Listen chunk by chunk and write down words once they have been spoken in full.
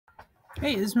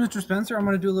Hey, this is Mr. Spencer. I'm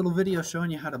going to do a little video showing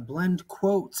you how to blend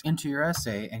quotes into your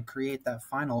essay and create that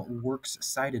final works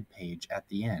cited page at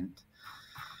the end.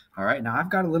 All right, now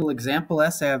I've got a little example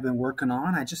essay I've been working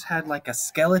on. I just had like a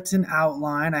skeleton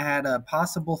outline. I had a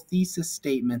possible thesis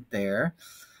statement there.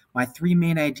 My three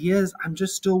main ideas, I'm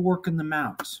just still working them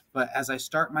out. But as I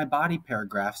start my body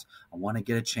paragraphs, I want to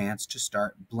get a chance to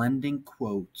start blending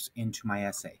quotes into my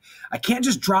essay. I can't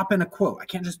just drop in a quote. I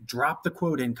can't just drop the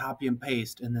quote in, copy and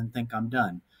paste, and then think I'm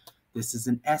done. This is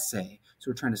an essay.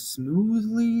 So we're trying to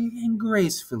smoothly and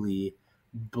gracefully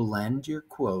blend your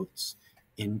quotes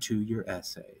into your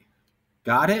essay.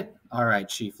 Got it? All right,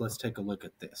 Chief, let's take a look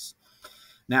at this.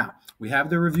 Now, we have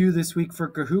the review this week for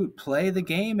Kahoot. Play the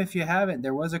game if you haven't.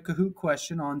 There was a Kahoot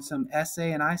question on some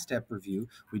essay and iStep review.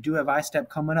 We do have iStep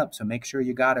coming up, so make sure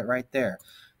you got it right there.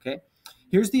 Okay,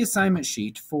 here's the assignment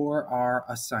sheet for our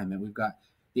assignment. We've got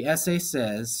the essay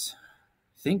says,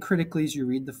 think critically as you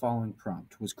read the following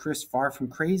prompt. Was Chris far from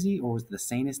crazy, or was it the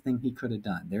sanest thing he could have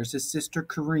done? There's his sister,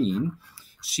 Kareen.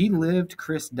 She lived,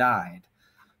 Chris died.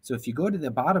 So if you go to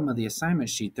the bottom of the assignment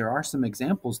sheet, there are some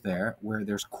examples there where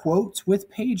there's quotes with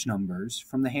page numbers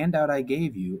from the handout I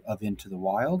gave you of Into the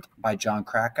Wild by John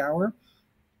Krakauer.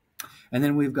 And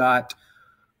then we've got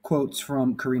quotes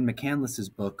from Corinne McCandless's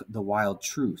book, The Wild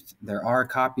Truth. There are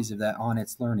copies of that on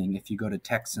It's Learning. If you go to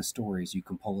Texts and Stories, you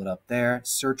can pull it up there.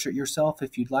 Search it yourself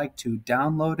if you'd like to.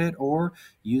 Download it or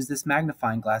use this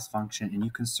magnifying glass function, and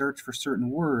you can search for certain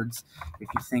words if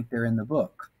you think they're in the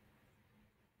book.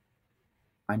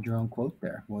 Find your own quote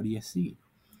there. What do you see?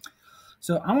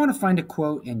 So I want to find a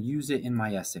quote and use it in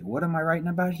my essay. What am I writing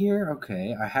about here?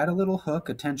 Okay, I had a little hook,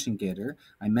 attention getter.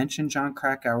 I mentioned John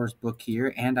Krakauer's book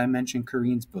here, and I mentioned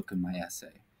Kareen's book in my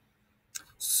essay.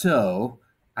 So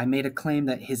I made a claim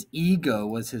that his ego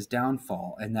was his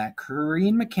downfall, and that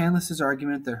Corinne McCandless's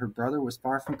argument that her brother was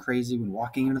far from crazy when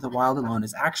walking into the wild alone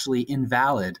is actually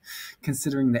invalid,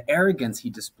 considering the arrogance he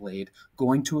displayed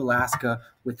going to Alaska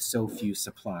with so few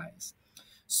supplies.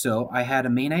 So I had a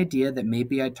main idea that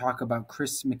maybe I'd talk about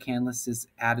Chris McCandless's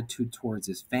attitude towards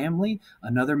his family.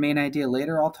 Another main idea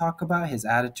later I'll talk about his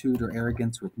attitude or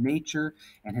arrogance with nature,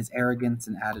 and his arrogance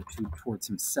and attitude towards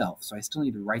himself. So I still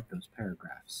need to write those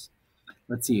paragraphs.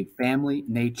 Let's see, family,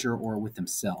 nature, or with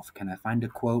himself. Can I find a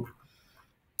quote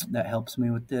that helps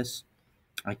me with this?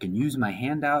 I can use my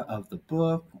handout of the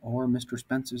book, or Mr.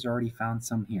 Spencer's already found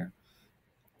some here.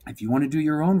 If you want to do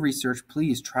your own research,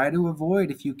 please try to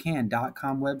avoid, if you can,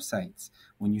 .com websites.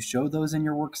 When you show those in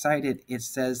your works cited, it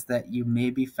says that you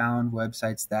maybe found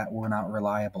websites that were not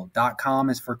reliable.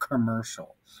 .com is for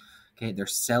commercial. Okay, they're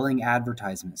selling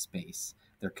advertisement space.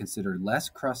 They're considered less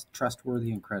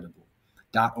trustworthy and credible.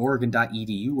 .org and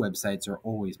 .edu websites are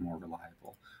always more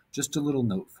reliable. Just a little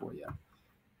note for you.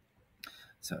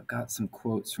 So I've got some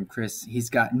quotes from Chris. He's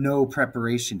got no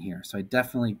preparation here, so I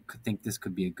definitely think this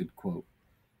could be a good quote.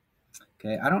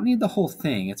 Okay, I don't need the whole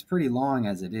thing. It's pretty long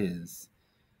as it is.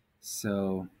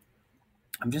 So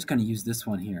I'm just going to use this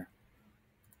one here.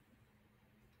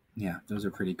 Yeah, those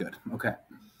are pretty good. Okay.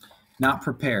 Not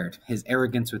prepared. His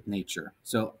arrogance with nature.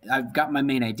 So I've got my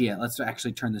main idea. Let's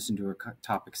actually turn this into a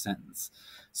topic sentence.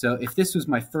 So if this was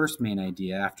my first main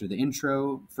idea after the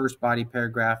intro, first body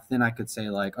paragraph, then I could say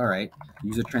like, all right,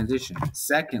 use a transition.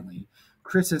 Secondly,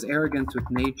 Chris's arrogance with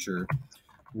nature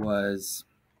was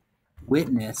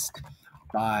witnessed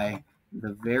by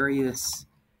the various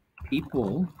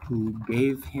people who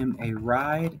gave him a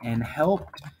ride and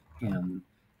helped him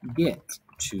get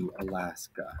to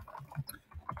Alaska.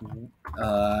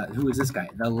 Who is this guy?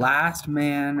 The last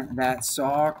man that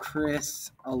saw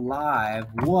Chris alive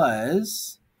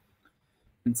was,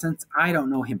 and since I don't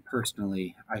know him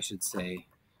personally, I should say,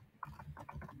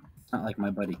 it's not like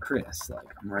my buddy Chris.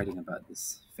 Like, I'm writing about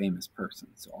this famous person,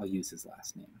 so I'll use his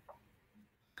last name.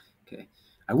 Okay.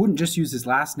 I wouldn't just use his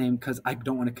last name because I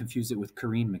don't want to confuse it with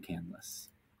Corinne McCandless.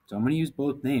 So I'm going to use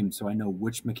both names so I know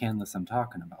which McCandless I'm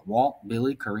talking about. Walt,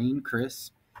 Billy, Corinne,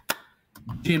 Chris.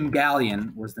 Jim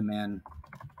Gallion was the man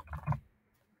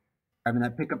driving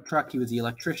that pickup truck. He was the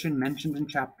electrician mentioned in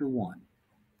Chapter 1.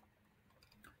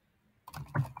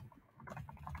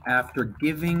 After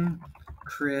giving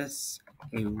Chris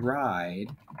a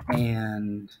ride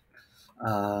and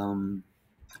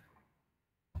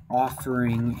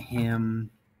offering him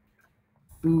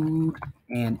food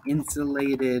and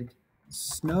insulated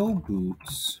snow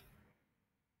boots,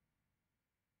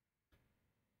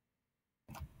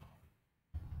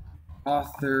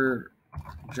 author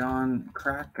John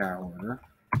Krakauer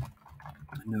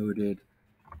noted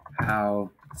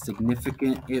how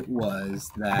significant it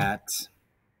was that,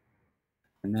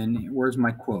 and then where's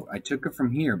my quote? I took it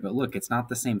from here, but look, it's not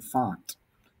the same font.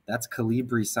 That's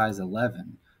Calibri size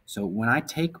 11. So when I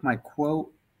take my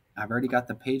quote, I've already got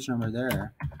the page number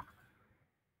there.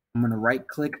 I'm going to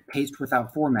right-click, paste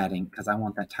without formatting, because I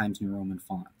want that Times New Roman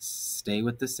font. Stay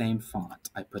with the same font.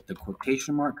 I put the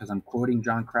quotation mark because I'm quoting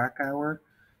John Krakauer,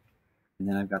 and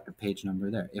then I've got the page number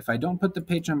there. If I don't put the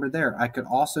page number there, I could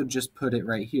also just put it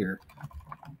right here,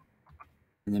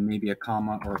 and then maybe a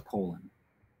comma or a colon.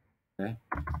 Okay?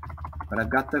 But I've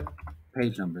got the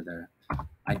page number there.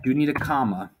 I do need a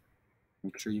comma.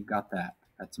 Make sure you've got that.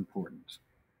 That's important.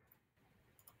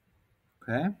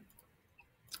 Okay?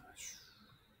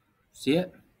 See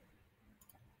it?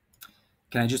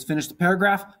 Can I just finish the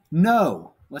paragraph?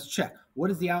 No. Let's check. What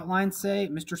does the outline say?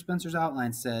 Mr. Spencer's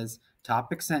outline says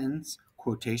topic sentence,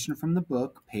 quotation from the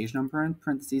book, page number in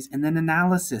parentheses, and then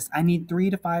analysis. I need 3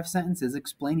 to 5 sentences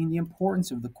explaining the importance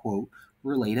of the quote,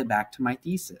 relate it back to my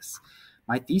thesis.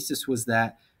 My thesis was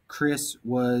that Chris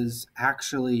was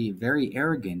actually very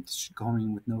arrogant,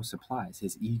 going with no supplies.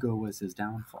 His ego was his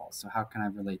downfall. So how can I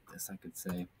relate this? I could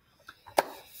say,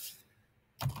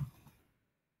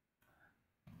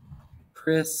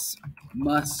 Chris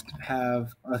must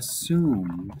have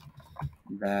assumed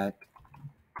that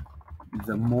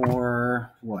the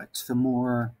more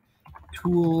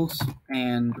tools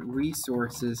and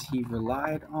resources he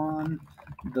relied on,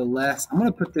 the less, I'm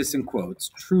going to put this in quotes,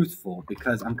 truthful,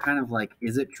 because I'm kind of like,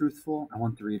 is it truthful? I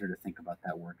want the reader to think about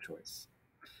that word choice.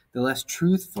 The less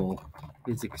truthful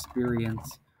his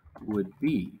experience would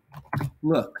be.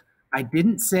 Look, I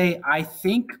didn't say, I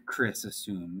think Chris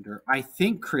assumed, or I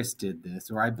think Chris did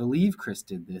this, or I believe Chris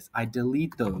did this. I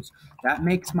delete those. That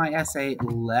makes my essay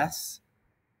less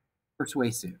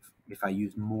persuasive if I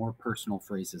use more personal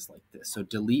phrases like this. So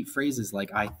delete phrases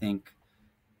like I think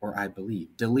or I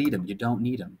believe. Delete them. You don't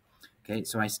need them. Okay,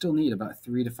 so I still need about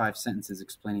 3 to 5 sentences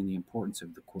explaining the importance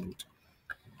of the quote.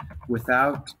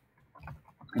 Without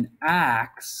an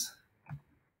axe,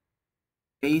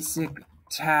 basic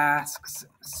tasks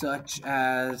such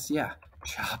as,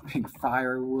 chopping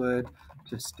firewood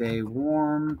to stay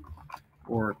warm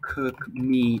or cook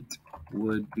meat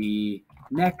would be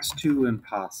next to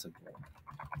impossible.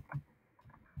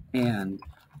 And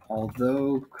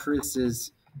although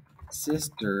Chris's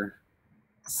sister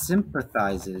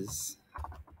sympathizes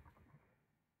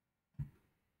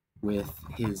with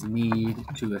his need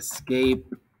to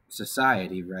escape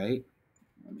society, right?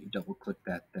 Let me double click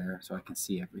that there so I can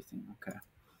see everything. Okay.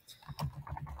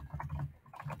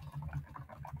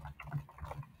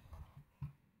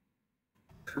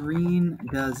 Karine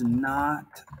does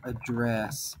not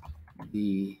address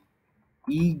the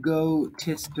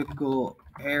egotistical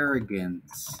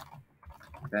arrogance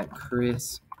that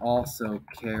Chris also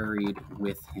carried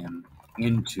with him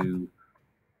into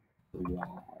the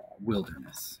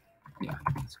wilderness. Yeah,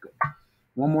 that's good.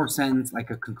 One more sentence,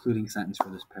 like a concluding sentence for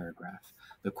this paragraph.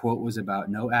 The quote was about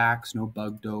no axe, no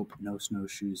bug dope, no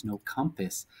snowshoes, no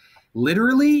compass.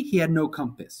 Literally, he had no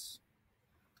compass.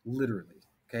 Literally.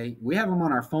 Okay, we have them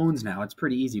on our phones now. It's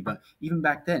pretty easy, but even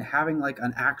back then, having like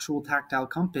an actual tactile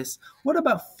compass. What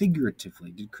about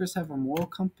figuratively? Did Chris have a moral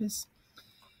compass?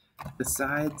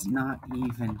 Besides not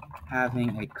even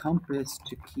having a compass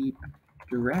to keep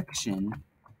direction,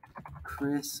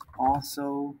 Chris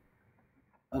also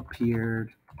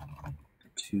appeared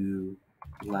to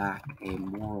lack a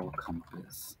moral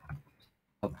compass,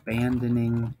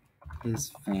 abandoning his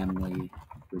family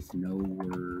with no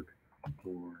word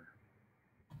or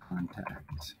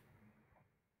contact.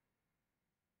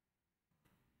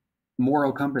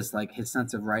 Moral compass, like his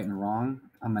sense of right and wrong.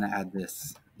 I'm going to add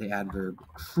this, the adverb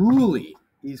cruelly.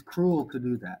 He's cruel to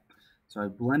do that. So I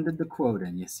blended the quote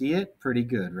in. You see it? Pretty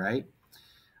good, right?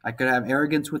 I could have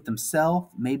arrogance with himself,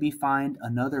 maybe find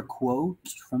another quote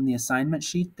from the assignment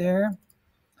sheet there.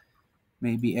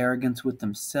 Maybe arrogance with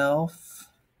himself.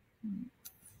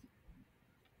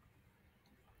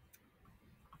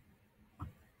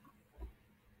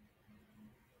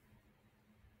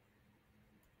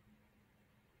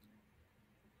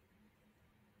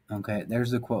 Okay,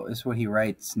 there's the quote. This is what he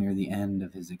writes near the end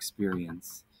of his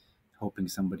experience, hoping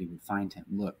somebody would find him.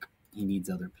 Look, he needs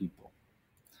other people.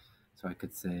 So I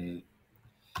could say,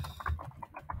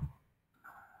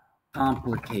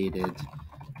 complicated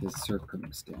his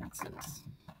circumstances,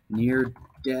 near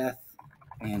death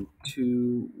and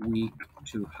too weak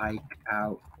to hike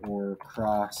out or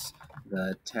cross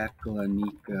the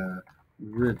Teclanica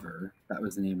River. That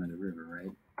was the name of the river,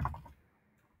 right?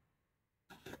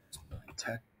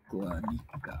 Teclanica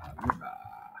River.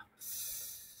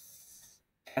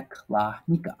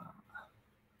 Teclanica.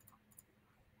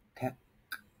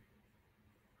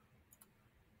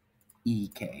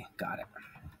 Tec-E-K. Got it.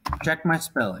 Check my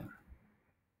spelling.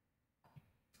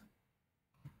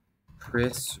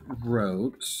 Chris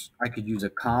wrote, I could use a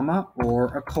comma or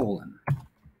a colon,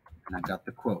 and I got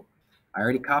the quote. I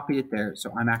already copied it there,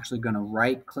 so I'm actually going to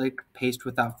right-click, paste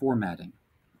without formatting.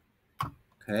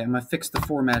 Okay, I'm going to fix the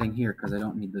formatting here because I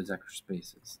don't need those extra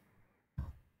spaces.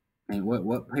 And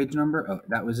what page number? Oh,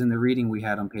 that was in the reading we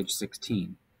had on page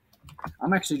 16.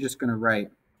 I'm actually just going to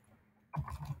write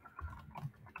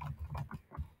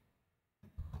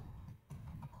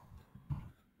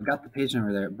I got the page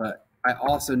number there, but I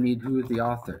also need who is the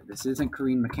author. This isn't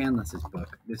Corinne McCandless's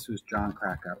book. This was John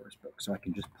Krakauer's book. So I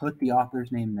can just put the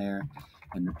author's name there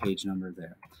and the page number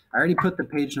there. I already put the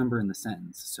page number in the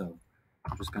sentence, so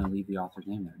I'm just going to leave the author's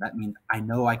name there. That means I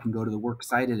know I can go to the works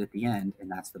cited at the end, and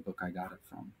that's the book I got it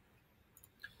from.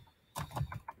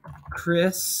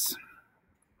 Chris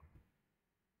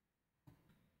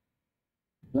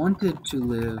wanted to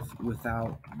live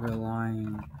without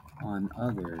relying on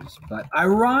others, but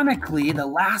ironically, the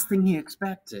last thing he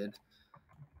expected,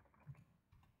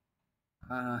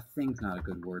 thing's not a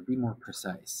good word, be more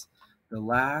precise. The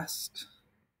last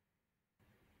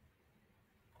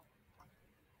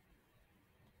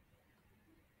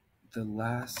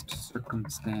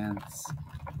circumstance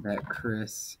that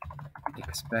Chris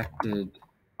expected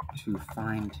to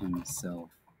find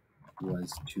himself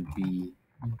was to be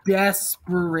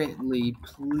desperately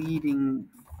pleading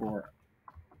for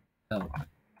help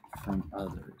from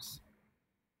others.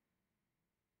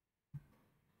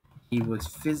 He was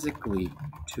physically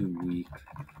too weak,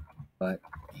 but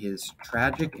his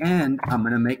tragic end, I'm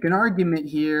going to make an argument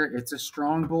here. It's a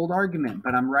strong, bold argument,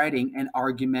 but I'm writing an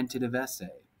argumentative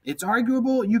essay. It's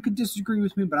arguable. You could disagree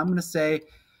with me, but I'm going to say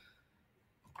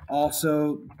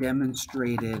also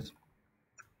demonstrated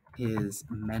his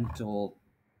mental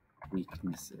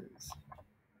weaknesses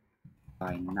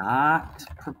by not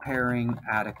preparing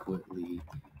adequately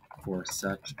for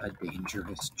such a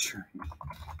dangerous journey.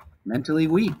 Mentally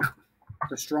weak.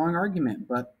 It's a strong argument,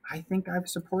 but I think I've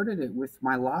supported it with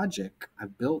my logic. I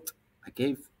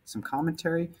gave some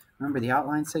commentary. Remember, the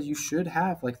outline says you should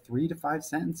have like 3 to 5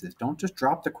 sentences. Don't just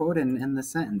drop the quote in the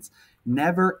sentence.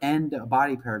 Never end a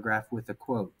body paragraph with a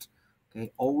quote.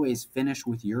 Okay, always finish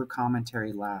with your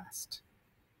commentary last.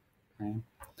 Okay.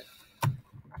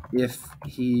 If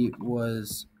he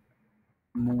was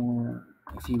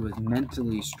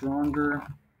mentally stronger,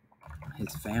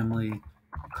 his family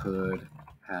could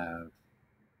have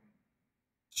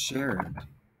shared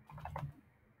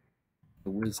the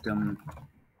wisdom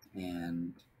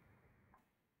and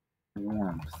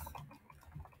warmth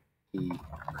he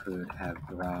could have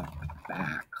brought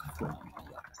back from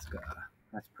Alaska.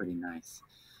 That's pretty nice.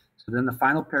 So then the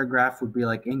final paragraph would be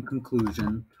like in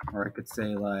conclusion, or I could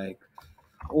say like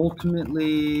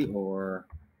ultimately or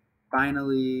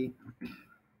finally.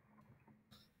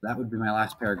 That would be my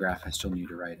last paragraph. I still need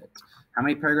to write it. How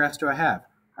many paragraphs do I have?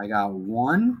 I got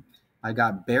one. I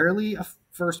got barely a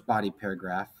first body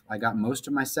paragraph. I got most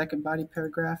of my second body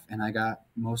paragraph, and I got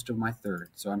most of my third.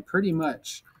 So I'm pretty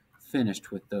much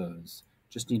finished with those.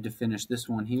 Just need to finish this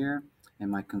one here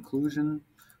and my conclusion,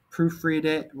 proofread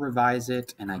it, revise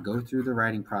it, and I go through the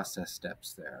writing process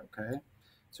steps there, okay?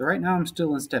 So right now I'm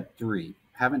still in step 3.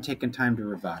 Haven't taken time to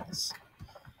revise.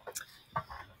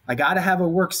 I got to have a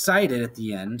works cited at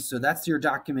the end, so that's your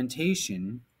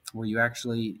documentation where you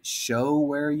actually show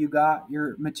where you got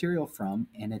your material from,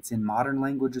 and it's in Modern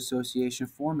Language Association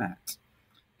format.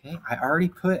 Okay, I already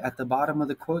put at the bottom of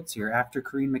the quotes here, after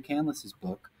Corinne McCandless's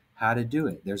book, how to do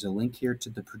it. There's a link here to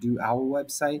the Purdue OWL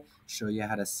website, show you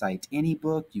how to cite any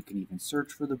book. You can even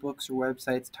search for the books or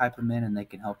websites, type them in, and they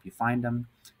can help you find them.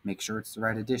 Make sure it's the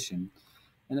right edition.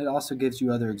 And it also gives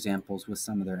you other examples with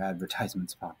some of their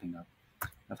advertisements popping up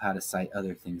of how to cite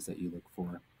other things that you look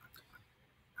for.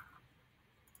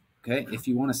 Okay, if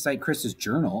you want to cite Chris's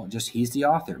journal, just he's the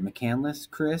author. McCandless,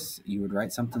 Chris, you would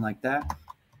write something like that.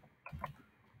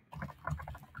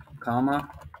 Comma,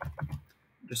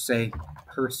 just say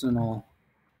personal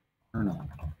journal.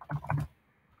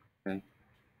 Okay.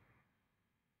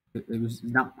 It was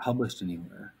not published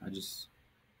anywhere. I just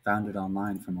found it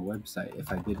online from a website.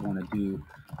 If I did want to do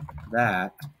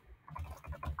that,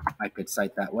 I could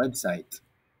cite that website.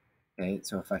 Okay,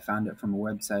 so if I found it from a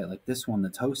website like this one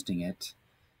that's hosting it,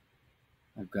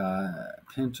 I've got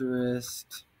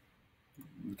Pinterest.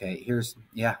 Okay, here's,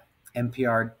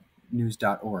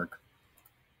 nprnews.org.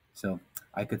 So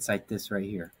I could cite this right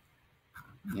here.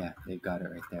 Yeah, they've got it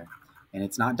right there. And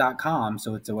it's not .com,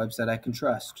 so it's a website I can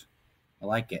trust. I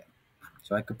like it.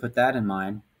 So I could put that in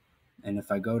mind. And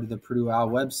if I go to the Purdue OWL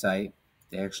website,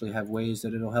 they actually have ways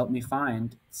that it'll help me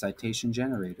find citation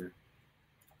generator.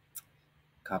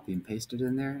 Copy and paste it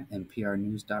in there,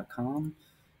 nprnews.com,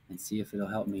 and see if it'll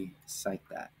help me cite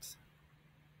that.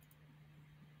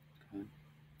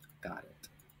 Got it.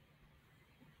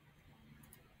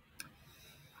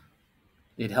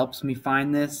 It helps me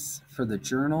find this for the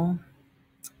journal.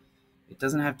 It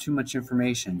doesn't have too much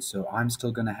information, so I'm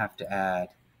still going to have to add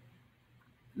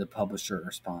the publisher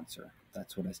or sponsor.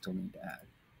 That's what I still need to add.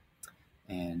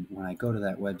 And when I go to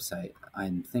that website,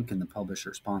 I'm thinking the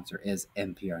publisher sponsor is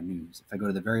NPR News. If I go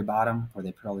to the very bottom where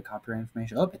they put all the copyright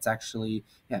information, oh, it's actually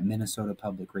Minnesota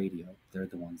Public Radio. They're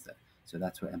the ones that, so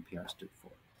that's what NPR stood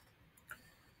for.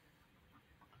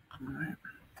 All right.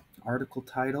 Article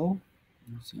title.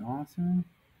 There's the author.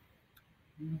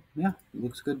 Yeah, it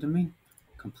looks good to me.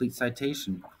 Complete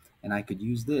citation. And I could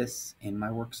use this in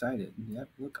my Works Cited. Yep,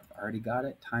 look, I've already got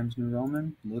it. Times New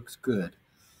Roman. Looks good.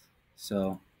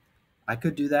 So I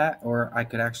could do that, or I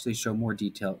could actually show more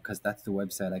detail because that's the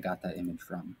website I got that image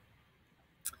from.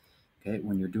 Okay,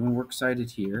 when you're doing Works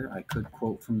Cited here, I could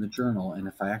quote from the journal, and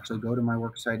if I actually go to my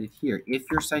Works Cited here, if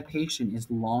your citation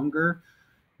is longer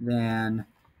than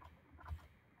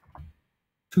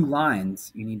 2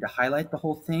 lines, you need to highlight the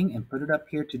whole thing and put it up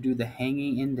here to do the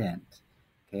hanging indent.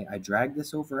 Okay, I drag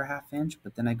this over a 1/2 inch,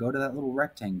 but then I go to that little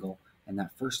rectangle, and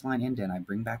that first line indent I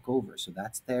bring back over. So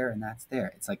that's there and that's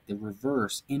there. It's like the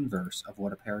inverse of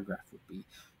what a paragraph would be.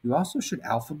 You also should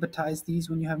alphabetize these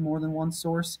when you have more than one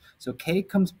source. So K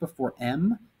comes before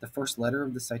M, the first letter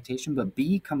of the citation, but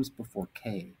B comes before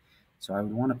K. So I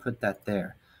would want to put that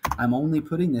there. I'm only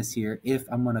putting this here if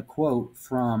I'm going to quote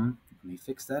from, let me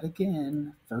fix that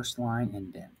again, first line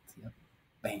indent. Yep,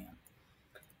 bam.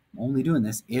 I'm only doing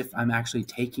this if I'm actually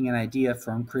taking an idea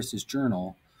from Chris's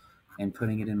journal and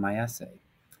putting it in my essay.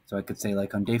 So I could say,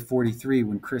 like, on day 43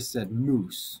 when Chris said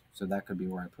moose, so that could be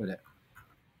where I put it.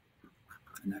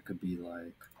 And that could be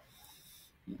like,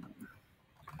 you know,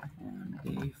 on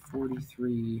day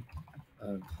 43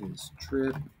 of his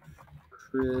trip,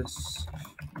 Chris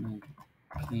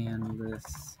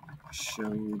McCandless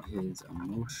showed his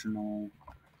emotional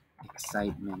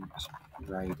excitement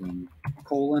writing,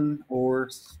 colon or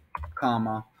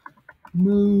comma,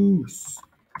 moose.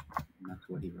 And that's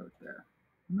what he wrote there.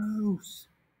 Moose.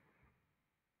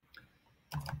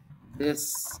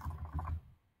 This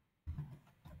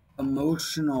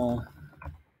emotional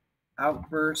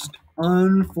outburst,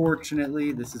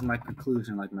 unfortunately, this is my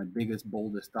conclusion, like my biggest,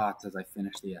 boldest thoughts as I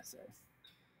finish the essay,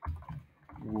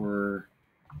 were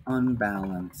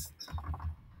unbalanced,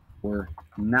 were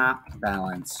not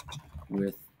balanced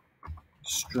with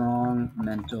strong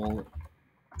mental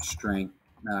strength.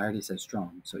 No, I already said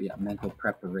strong. So yeah, mental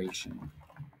preparation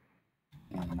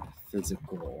and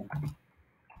physical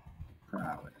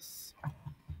prowess.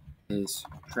 His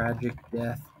tragic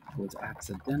death was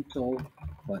accidental,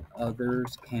 but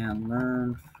others can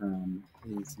learn from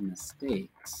his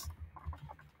mistakes,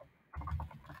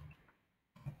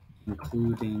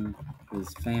 including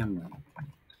his family.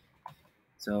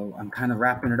 So I'm kind of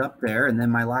wrapping it up there. And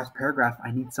then my last paragraph, I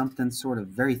need something sort of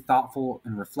very thoughtful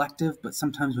and reflective. But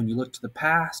sometimes when you look to the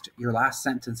past, your last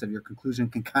sentence of your conclusion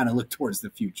can kind of look towards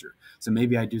the future. So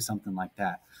maybe I do something like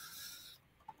that.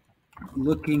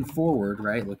 Looking forward,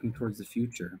 right? Looking towards the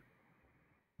future.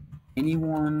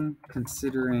 Anyone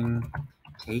considering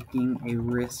taking a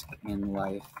risk in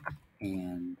life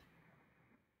and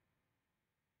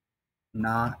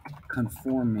not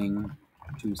conforming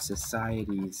to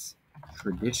society's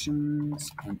traditions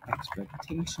and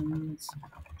expectations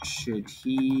should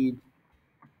heed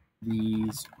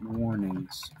these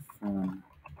warnings from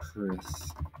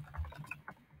Chris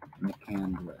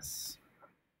McCandless.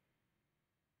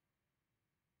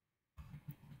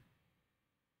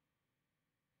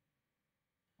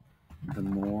 The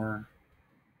more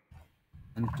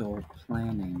mental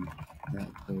planning that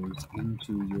goes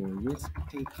into your risk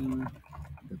taking,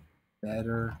 the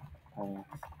better off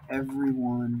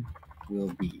everyone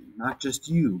will be. Not just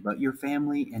you, but your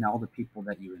family and all the people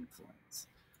that you influence.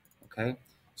 Okay?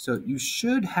 So you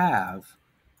should have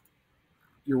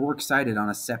your works cited on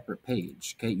a separate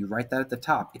page. Okay? You write that at the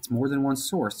top. It's more than one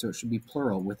source, so it should be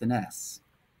plural with an S.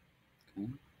 Okay?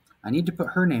 I need to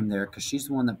put her name there because she's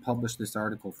the one that published this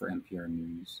article for NPR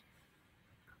News.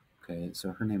 Okay,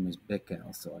 so her name is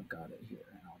Bickel, so I've got it here.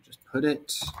 And I'll just put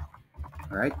it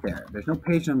right there. There's no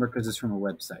page number because it's from a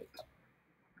website.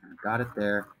 I've got it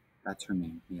there. That's her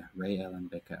name. Yeah, Ray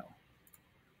Ellen Bickel.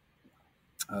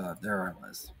 There I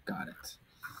was. Got it.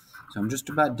 So I'm just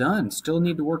about done. Still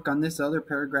need to work on this other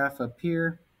paragraph up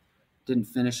here. Didn't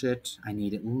finish it. I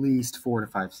need at least 4 to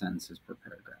 5 sentences per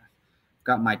paragraph.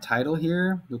 Got my title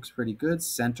here. Looks pretty good.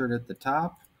 Centered at the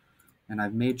top. And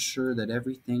I've made sure that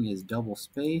everything is double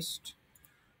spaced.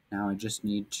 Now I just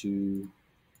need to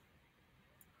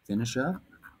finish up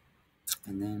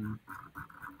and then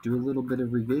do a little bit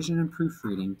of revision and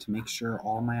proofreading to make sure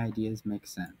all my ideas make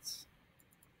sense.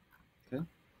 Okay,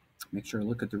 make sure to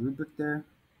look at the rubric there.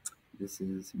 This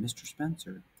is Mr.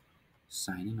 Spencer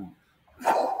signing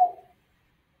off.